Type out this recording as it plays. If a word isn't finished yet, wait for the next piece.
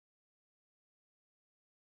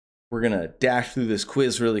We're going to dash through this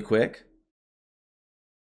quiz really quick.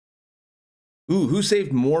 Ooh, who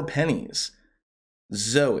saved more pennies?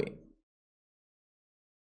 Zoe.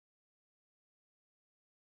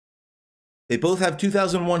 They both have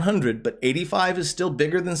 2,100, but 85 is still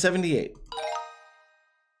bigger than 78.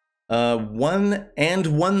 1 and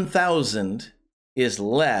 1,000 is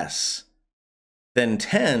less than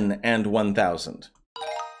 10 and 1,000.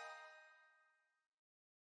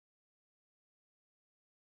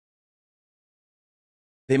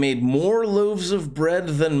 They made more loaves of bread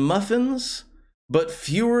than muffins, but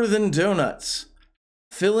fewer than donuts.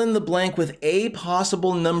 Fill in the blank with a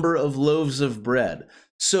possible number of loaves of bread.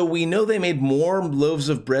 So we know they made more loaves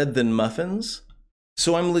of bread than muffins.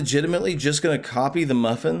 So I'm legitimately just going to copy the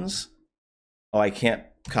muffins. Oh, I can't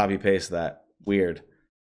copy paste that. Weird.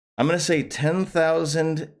 I'm going to say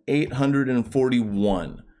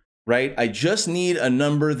 10,841, right? I just need a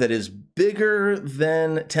number that is bigger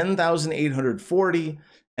than 10,840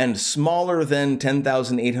 and smaller than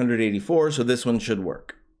 10,884. So this one should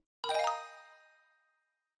work.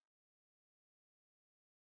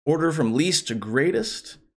 Order from least to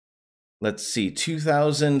greatest. Let's see,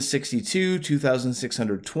 2,062,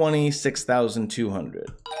 2,620,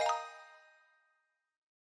 6,200.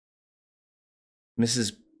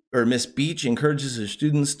 Miss Beach encourages her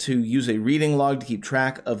students to use a reading log to keep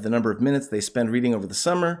track of the number of minutes they spend reading over the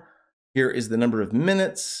summer. Here is the number of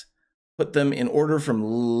minutes. Put them in order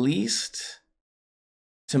from least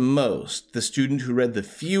to most. The student who read the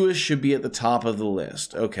fewest should be at the top of the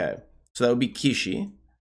list. Okay, so that would be Kishi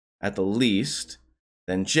at the least,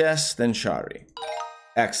 then Jess, then Shari.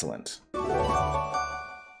 Excellent.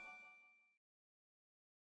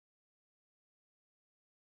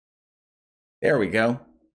 There we go.